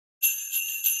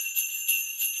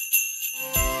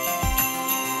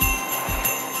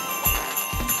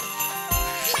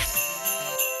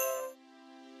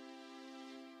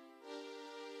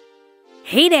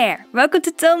Hey there, welcome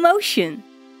to DollMotion!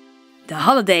 The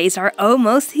holidays are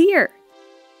almost here!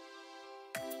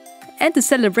 And to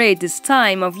celebrate this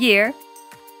time of year,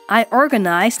 I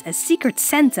organized a secret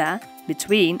Santa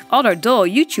between other doll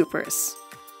YouTubers.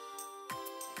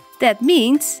 That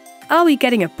means I'll be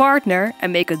getting a partner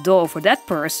and make a doll for that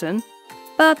person,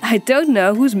 but I don't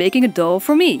know who's making a doll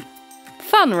for me.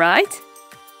 Fun, right?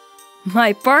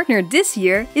 My partner this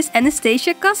year is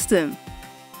Anastasia Custom.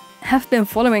 I've been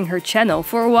following her channel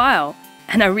for a while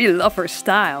and I really love her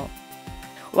style.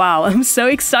 Wow, I'm so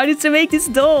excited to make this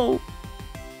doll!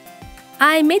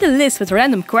 I made a list with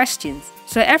random questions,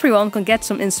 so everyone can get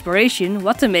some inspiration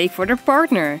what to make for their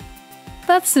partner.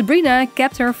 But Sabrina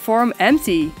kept her form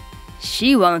empty.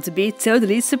 She wanted to be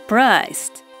totally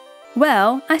surprised.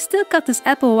 Well, I still got this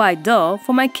apple white doll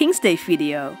for my King's Day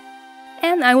video.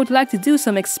 And I would like to do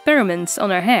some experiments on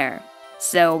her hair.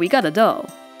 So we got a doll.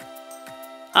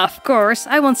 Of course,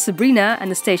 I want Sabrina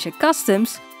Anastasia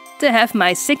Customs to have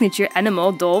my signature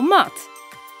animal doll mod.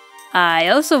 I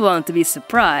also want to be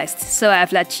surprised, so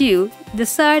I've let you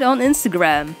decide on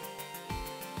Instagram.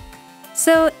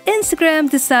 So Instagram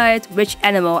decided which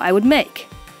animal I would make.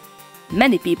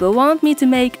 Many people want me to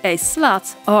make a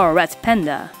sloth or a red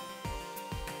panda.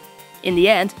 In the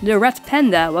end, the red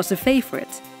panda was the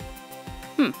favorite.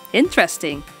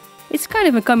 Interesting. It's kind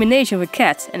of a combination of a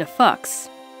cat and a fox.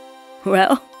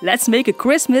 Well, let's make a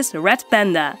Christmas red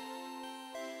panda.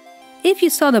 If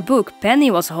you saw the book Penny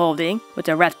was holding with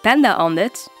a red panda on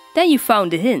it, then you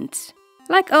found the hint.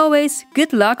 Like always,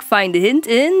 good luck find the hint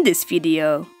in this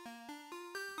video.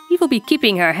 We will be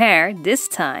keeping her hair this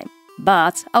time,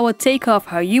 but I will take off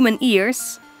her human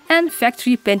ears and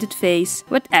factory painted face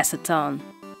with acetone.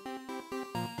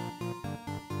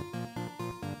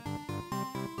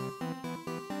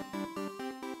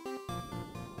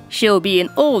 She'll be an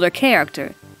older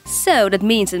character, so that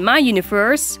means in my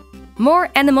universe, more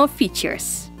animal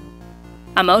features.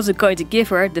 I'm also going to give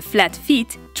her the flat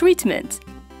feet treatment,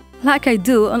 like I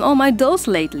do on all my dolls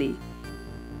lately.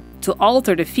 To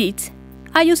alter the feet,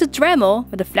 I use a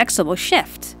Dremel with a flexible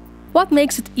shaft, what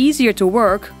makes it easier to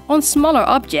work on smaller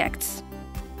objects.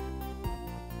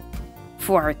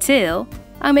 For her tail,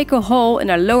 I make a hole in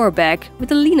her lower back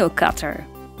with a lino cutter.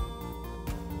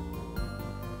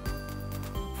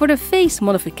 For the face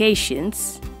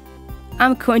modifications,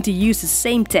 I'm going to use the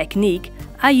same technique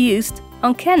I used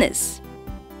on Canis.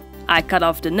 I cut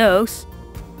off the nose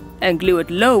and glue it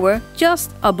lower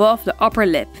just above the upper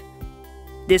lip.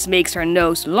 This makes her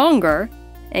nose longer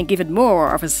and give it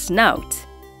more of a snout.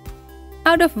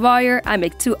 Out of wire I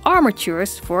make 2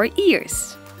 armatures for her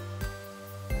ears.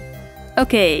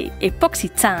 Okay, epoxy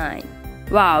time.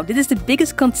 Wow, this is the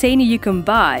biggest container you can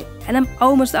buy and I'm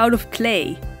almost out of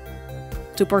clay.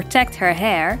 To protect her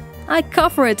hair, I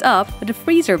cover it up with a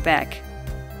freezer bag.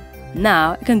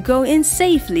 Now I can go in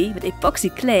safely with epoxy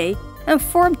clay and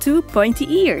form 2 pointy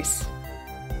ears.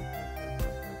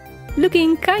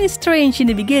 Looking kinda strange in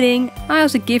the beginning, I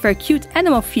also give her cute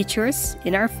animal features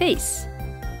in her face.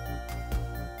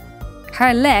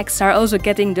 Her legs are also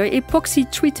getting the epoxy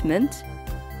treatment.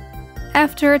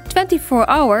 After 24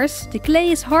 hours, the clay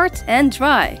is hard and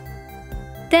dry.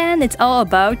 Then it's all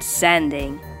about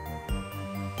sanding.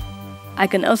 I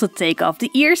can also take off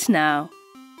the ears now.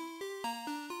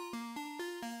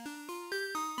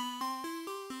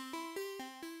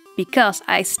 Because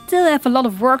I still have a lot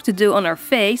of work to do on her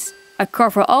face, I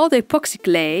cover all the epoxy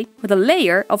clay with a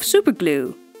layer of super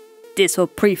glue. This will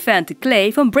prevent the clay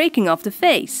from breaking off the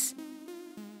face.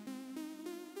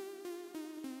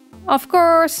 Of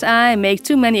course, I make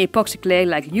too many epoxy clay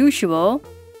like usual.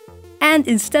 And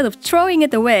instead of throwing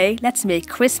it away, let's make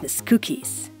Christmas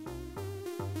cookies.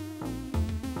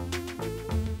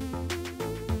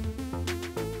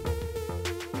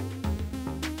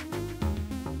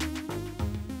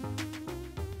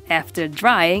 After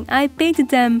drying, I painted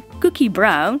them cookie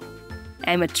brown,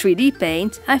 and with 3D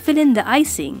paint I fill in the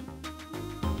icing.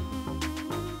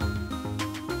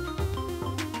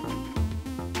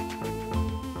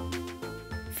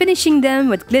 Finishing them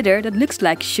with glitter that looks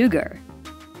like sugar.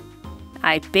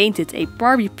 I painted a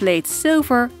Barbie plate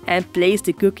silver and placed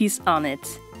the cookies on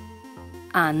it.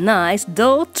 A nice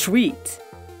doll treat.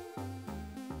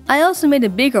 I also made a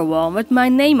bigger one with my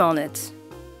name on it,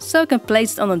 so I can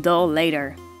place it on a doll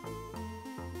later.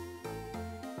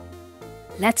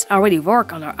 Let's already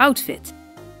work on her outfit.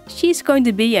 She's going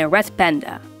to be a red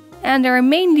panda, and they're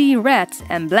mainly red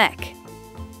and black.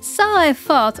 So I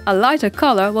thought a lighter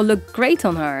color will look great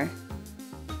on her.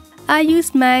 I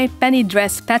used my penny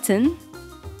dress pattern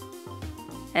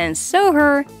and sew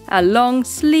her a long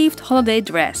sleeved holiday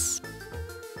dress.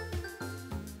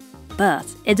 but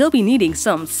it will be needing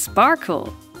some sparkle.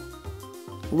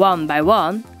 One by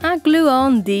one, I glue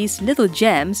on these little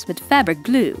gems with fabric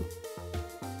glue.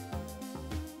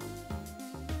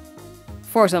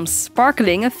 For some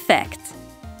sparkling effect.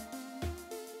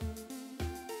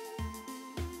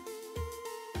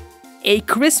 A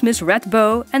Christmas red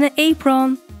bow and an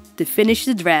apron to finish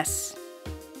the dress.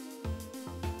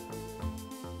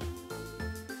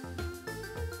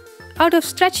 Out of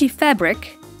stretchy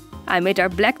fabric, I made our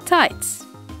black tights.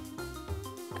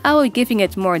 I will be giving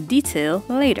it more detail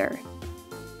later.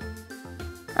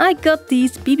 I got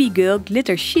these BB Girl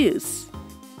glitter shoes.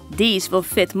 These will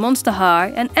fit Monster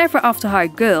High and Ever After High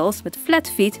girls with flat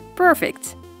feet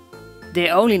perfect. They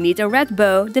only need a red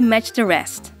bow to match the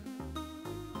rest.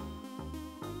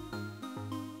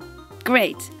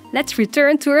 Great, let's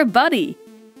return to her body.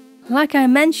 Like I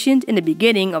mentioned in the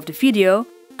beginning of the video,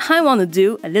 I want to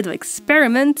do a little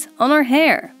experiment on her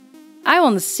hair. I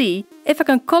want to see if I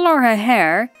can color her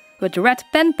hair with red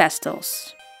pen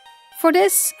pastels. For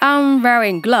this, I'm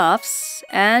wearing gloves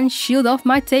and shield off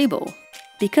my table,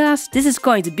 because this is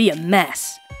going to be a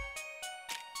mess.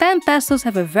 Pen pastels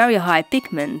have a very high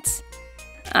pigment.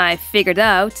 I figured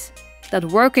out that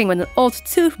working with an old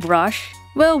toothbrush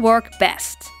will work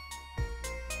best.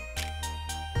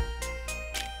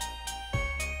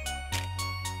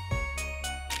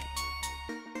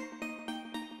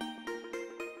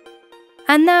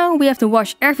 And now we have to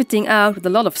wash everything out with a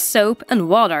lot of soap and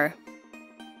water.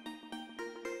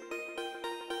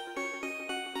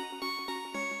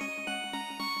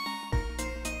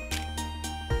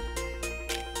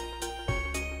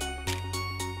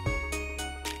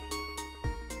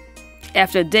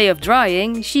 After a day of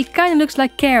drying, she kinda looks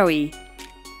like Carrie.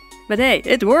 But hey,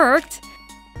 it worked!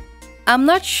 I'm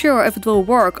not sure if it will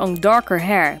work on darker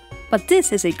hair, but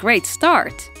this is a great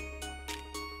start.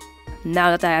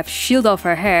 Now that I have shielded off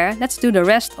her hair, let's do the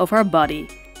rest of her body.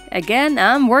 Again,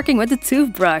 I'm working with the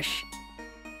toothbrush.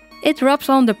 It rubs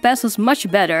on the pastels much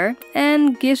better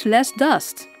and gives less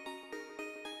dust.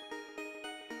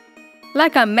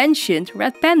 Like I mentioned,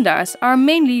 red pandas are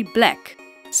mainly black,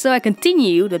 so I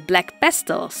continue with black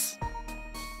pastels.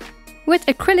 With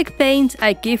acrylic paint,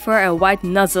 I give her a white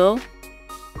nozzle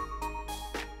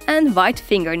and white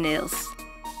fingernails.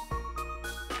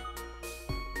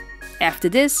 After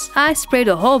this, I spray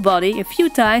the whole body a few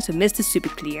times with Mr. Super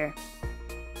Clear.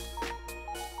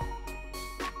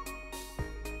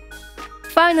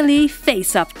 Finally,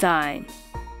 face-up time.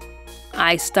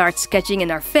 I start sketching in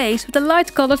her face with a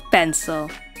light-colored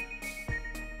pencil.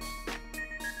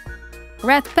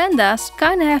 Red pandas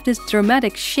kinda have this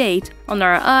dramatic shade on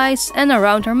her eyes and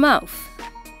around her mouth.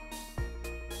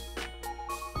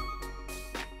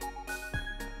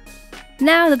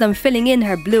 Now that I'm filling in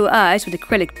her blue eyes with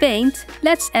acrylic paint,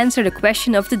 let's answer the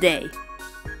question of the day.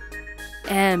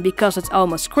 And because it's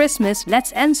almost Christmas,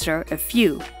 let's answer a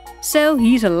few. So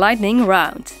here's a lightning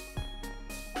round.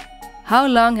 How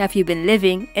long have you been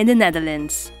living in the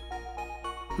Netherlands?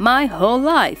 My whole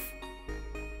life.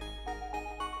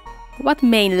 What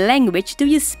main language do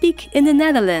you speak in the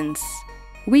Netherlands?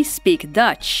 We speak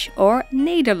Dutch or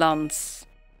Nederlands.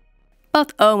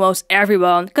 But almost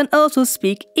everyone can also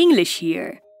speak English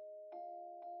here.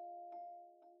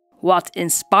 What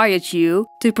inspired you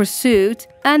to pursue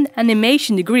an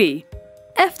animation degree?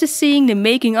 After seeing the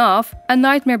making of A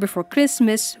Nightmare Before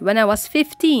Christmas when I was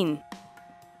 15.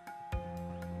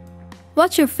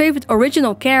 What's your favorite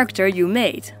original character you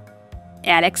made?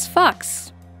 Alex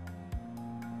Fox.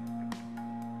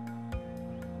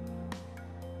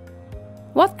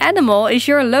 What animal is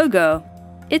your logo?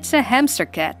 It's a hamster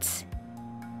cat.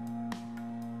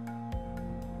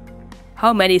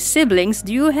 How many siblings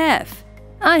do you have?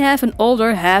 I have an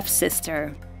older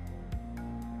half-sister.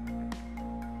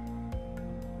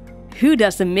 Who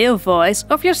does the male voice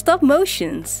of your stop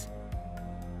motions?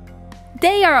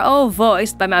 They are all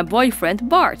voiced by my boyfriend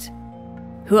Bart,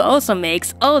 who also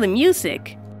makes all the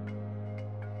music.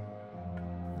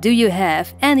 Do you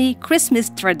have any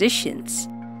Christmas traditions?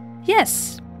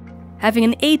 Yes, having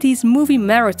an 80s movie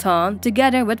marathon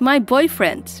together with my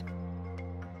boyfriend.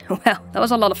 Well, that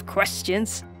was a lot of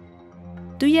questions.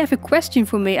 Do you have a question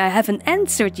for me I haven't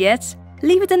answered yet?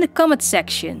 Leave it in the comment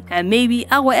section and maybe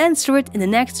I will answer it in the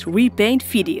next RePaint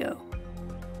video.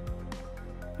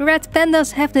 Red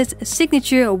pandas have this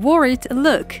signature worried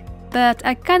look, but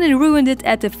I kinda ruined it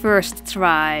at the first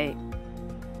try.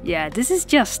 Yeah, this is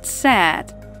just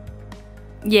sad.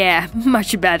 Yeah,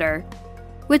 much better.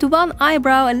 With one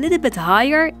eyebrow a little bit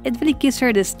higher, it really gives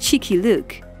her this cheeky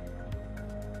look.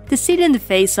 To seal in the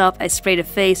face up, I spray the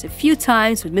face a few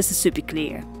times with Mr. Super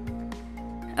Clear.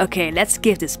 Okay, let's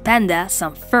give this panda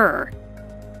some fur.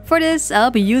 For this,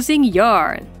 I'll be using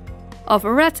yarn of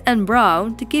red and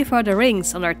brown to give her the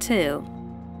rings on her tail.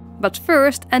 But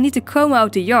first, I need to comb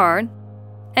out the yarn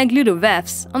and glue the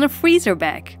wefts on a freezer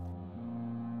bag.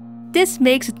 This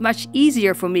makes it much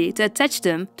easier for me to attach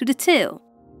them to the tail.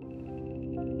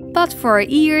 But for her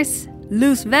ears,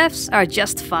 loose wefts are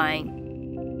just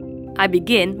fine. I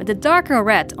begin with the darker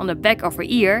red on the back of her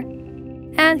ear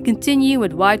and continue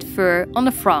with white fur on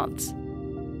the front.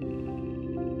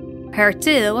 Her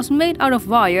tail was made out of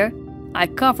wire I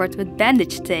covered with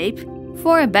bandage tape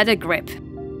for a better grip.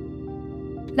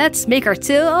 Let's make her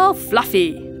tail all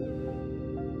fluffy.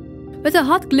 With a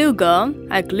hot glue gun,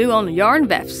 I glue on yarn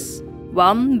wefts,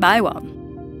 one by one,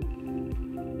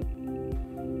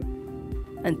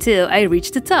 until I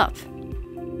reach the top.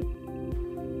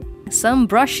 Some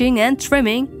brushing and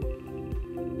trimming,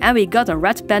 and we got a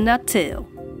red panda tail.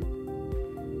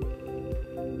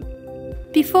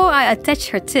 Before I attach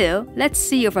her tail, let's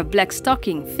see if her black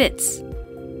stocking fits.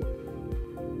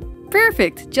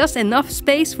 Perfect, just enough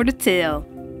space for the tail.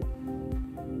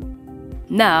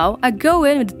 Now I go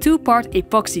in with the 2-part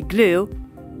epoxy glue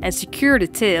and secure the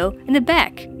tail in the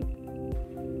back.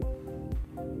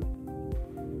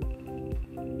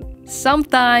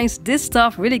 Sometimes this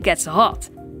stuff really gets hot.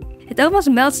 It almost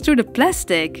melts through the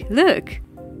plastic, look!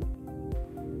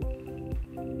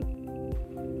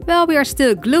 While we are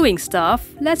still gluing stuff,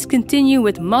 let's continue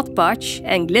with Mod Podge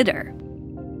and glitter.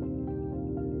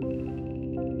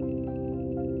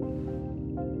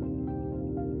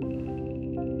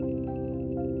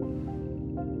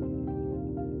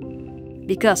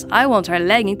 Because I want her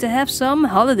legging to have some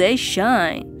holiday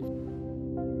shine.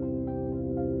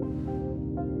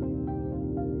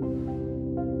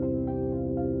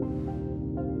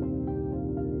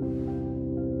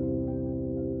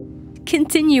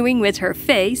 Continuing with her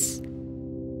face.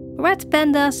 Red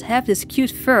pandas have this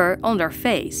cute fur on their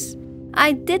face.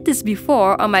 I did this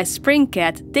before on my spring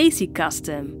cat Daisy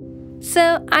custom,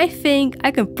 so I think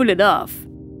I can pull it off.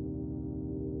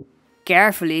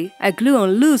 Carefully, I glue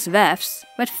on loose wefts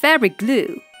with fabric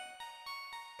glue.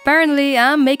 Apparently,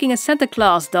 I'm making a Santa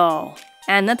Claus doll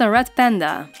and not a red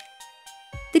panda.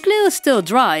 The glue is still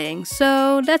drying,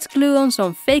 so let's glue on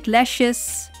some fake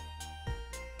lashes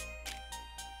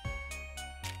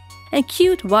and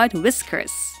cute white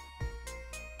whiskers.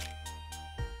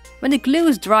 When the glue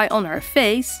is dry on her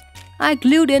face, I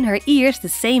glued in her ears the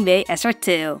same way as her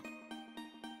tail.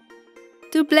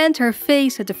 To blend her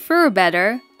face with the fur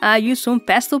better, I use some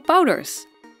pastel powders.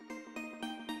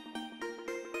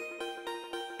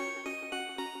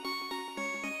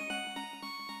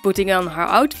 Putting on her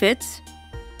outfit.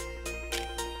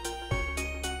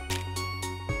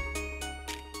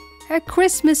 Her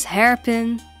Christmas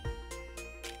hairpin.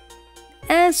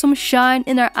 And some shine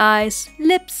in her eyes,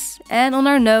 lips and on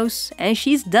her nose, and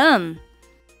she's done.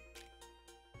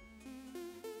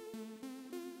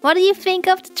 What do you think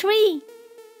of the tree?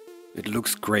 It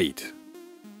looks great.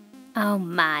 Oh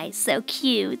my, so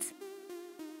cute.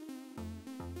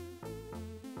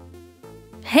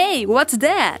 Hey, what's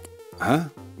that? Huh?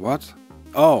 What?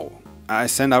 Oh, I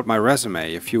sent out my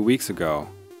resume a few weeks ago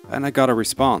and I got a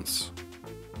response.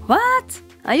 What?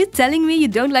 Are you telling me you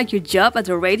don't like your job at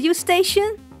the radio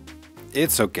station?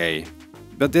 It's okay,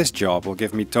 but this job will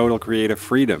give me total creative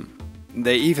freedom.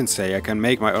 They even say I can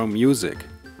make my own music.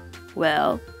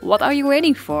 Well, what are you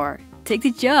waiting for? Take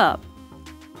the job.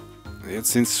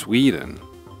 It's in Sweden.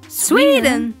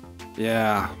 Sweden?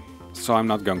 Yeah, so I'm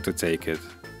not going to take it.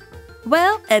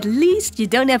 Well, at least you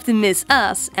don't have to miss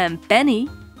us and Penny.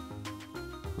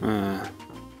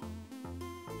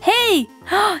 Hey!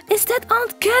 Is that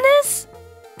Aunt Candice?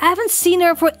 I haven't seen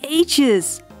her for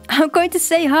ages. I'm going to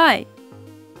say hi.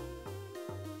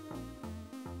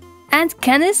 Aunt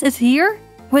Candice is here?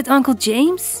 With Uncle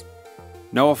James?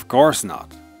 No, of course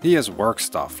not. He has work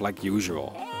stuff like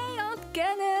usual. Hey, Aunt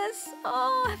Candice!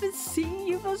 Oh, I haven't seen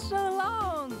you for so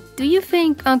long. Do you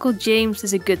think Uncle James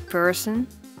is a good person?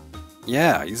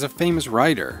 Yeah, he's a famous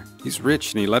writer. He's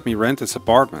rich and he let me rent his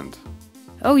apartment.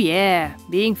 Oh yeah,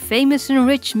 being famous and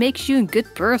rich makes you a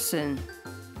good person.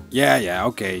 Yeah,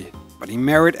 okay. But he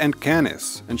married Aunt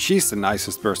Candice, and she's the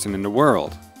nicest person in the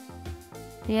world.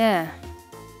 Yeah,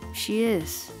 she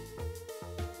is.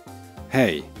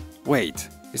 Hey, wait.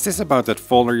 Is this about that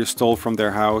folder you stole from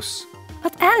their house?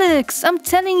 But Alex, I'm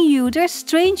telling you, there's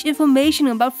strange information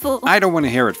about I don't want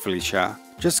to hear it, Felicia.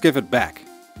 Just give it back.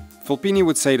 Volpini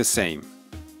would say the same.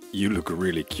 You look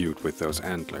really cute with those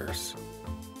antlers.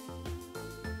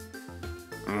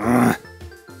 Ugh.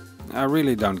 I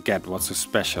really don't get what's so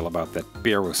special about that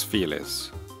Pyrrhus Felis.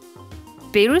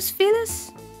 Pyrrhus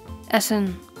Felis? As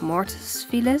in Mortis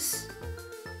Felis?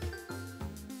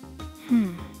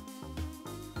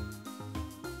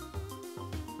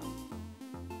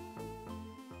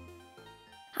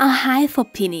 Hi,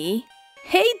 Volpini.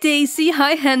 Hey Daisy,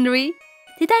 hi Henry.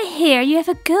 Did I hear you have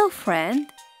a girlfriend?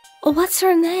 What's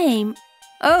her name?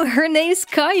 Oh, her name's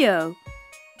Kayo.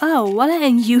 Oh, what an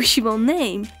unusual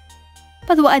name.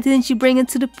 But why didn't you bring her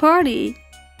to the party?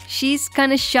 She's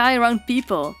kinda shy around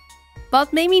people.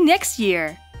 But maybe next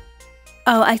year.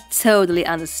 Oh, I totally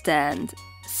understand.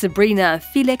 Sabrina and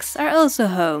Felix are also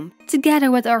home,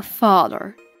 together with our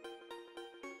father.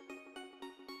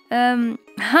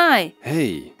 Hi.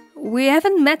 Hey, We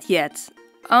haven't met yet.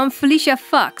 I'm Felicia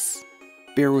Fox.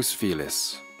 Berus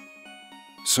Felis.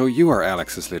 So you are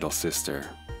Alex's little sister.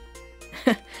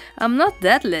 I'm not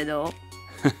that little.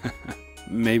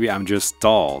 Maybe I'm just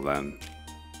tall then.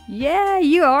 Yeah,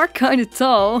 you are kinda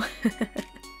tall.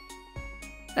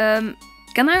 Can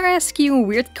I ask you a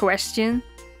weird question?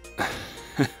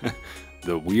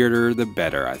 The weirder the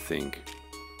better, I think.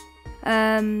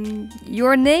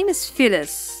 Your name is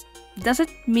Phyllis. Does it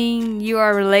mean you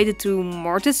are related to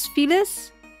Mortis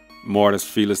Phyllis? Mortis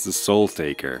Felis the Soul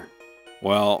Taker.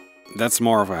 Well, that's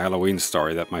more of a Halloween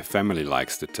story that my family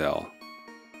likes to tell.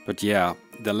 But yeah,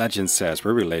 the legend says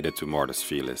we're related to Mortis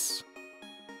Felis.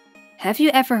 Have you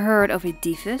ever heard of a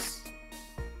Divus?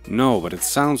 No, but it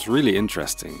sounds really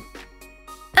interesting.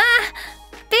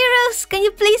 Berus, can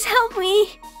you please help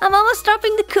me? I'm almost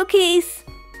dropping the cookies.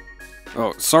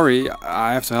 Oh, sorry,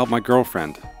 I have to help my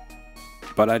girlfriend.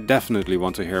 But I definitely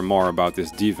want to hear more about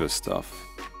this diva stuff.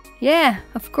 Yeah,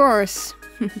 of course.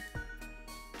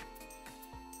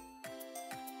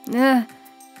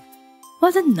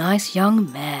 What a nice young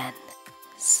man.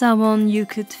 Someone you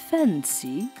could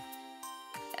fancy.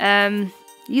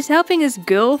 He's helping his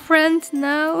girlfriend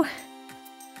now.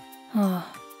 Oh,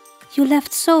 you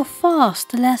left so fast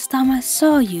the last time I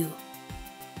saw you.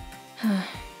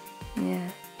 Yeah.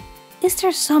 Is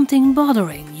there something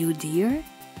bothering you, dear?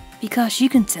 Because you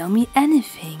can tell me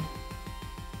anything.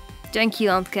 Thank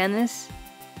you, Aunt Candice.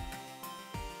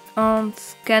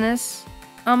 Aunt Candice,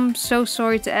 I'm so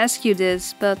sorry to ask you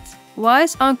this, but why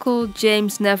is Uncle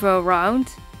James never around?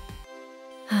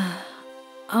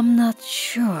 I'm not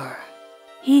sure.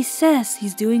 He says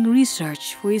he's doing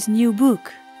research for his new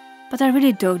book, but I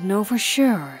really don't know for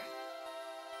sure.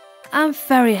 I'm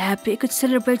very happy I could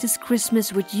celebrate this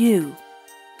Christmas with you.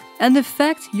 And the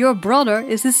fact your brother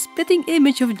is the spitting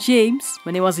image of James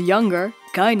when he was younger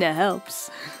kinda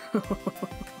helps.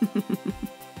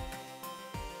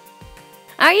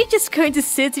 Are you just going to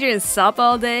sit here and sob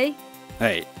all day?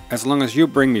 Hey, as long as you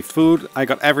bring me food, I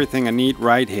got everything I need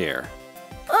right here.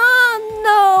 Oh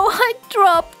no, I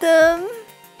dropped them.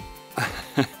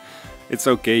 It's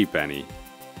okay, Penny.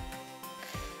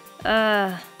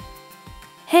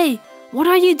 Hey, what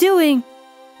are you doing?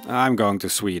 I'm going to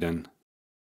Sweden.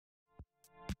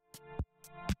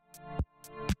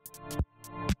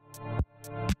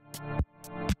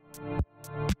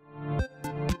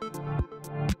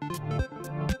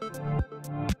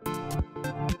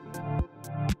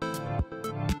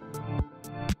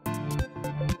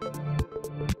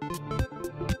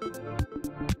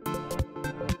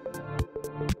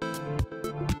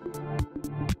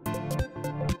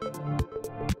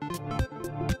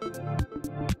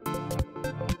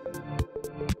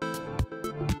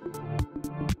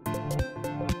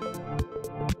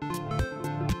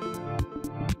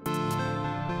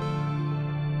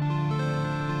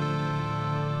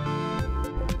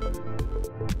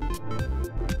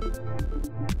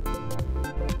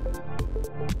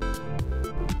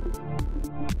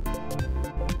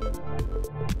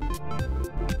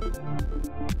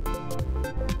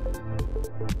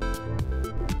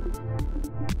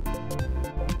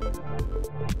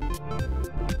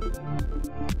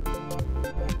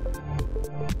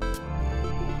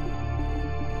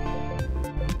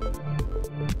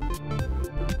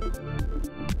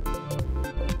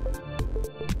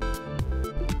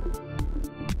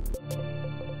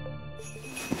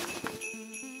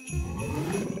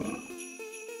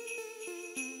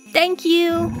 Thank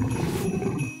you.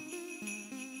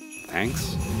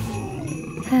 Thanks.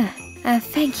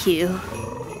 Thank you.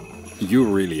 You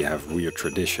really have weird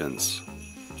traditions.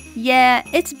 Yeah,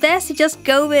 it's best to just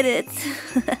go with it.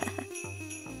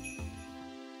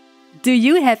 Do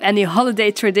you have any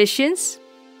holiday traditions?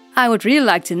 I would really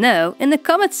like to know in the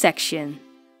comment section.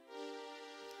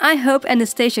 I hope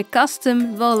Anastasia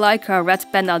Custom will like her Red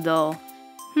Panda doll.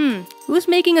 Who's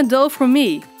making a doll for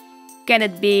me? Can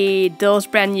it be Doll's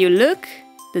Brand New Look,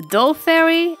 the Doll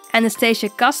Fairy, Anastasia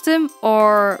Custom,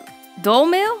 or Doll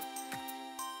Mail?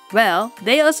 Well,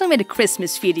 they also made a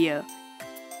Christmas video.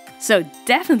 So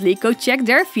definitely go check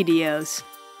their videos.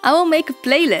 I will make a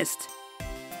playlist.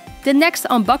 The next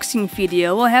unboxing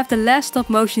video will have the last stop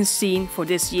motion scene for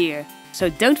this year. so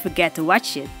don't forget to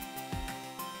watch it.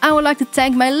 I would like to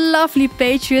thank my lovely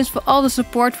patrons for all the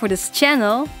support for this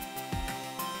channel.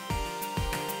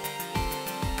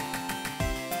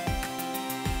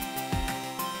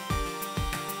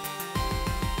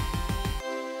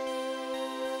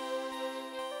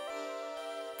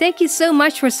 Thank you so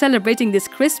much for celebrating this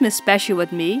Christmas special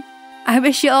with me. I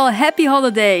wish you all happy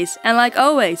holidays, and like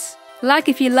always, like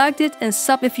if you liked it and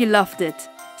sub if you loved it.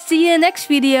 See you in the next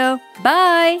video.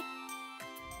 Bye!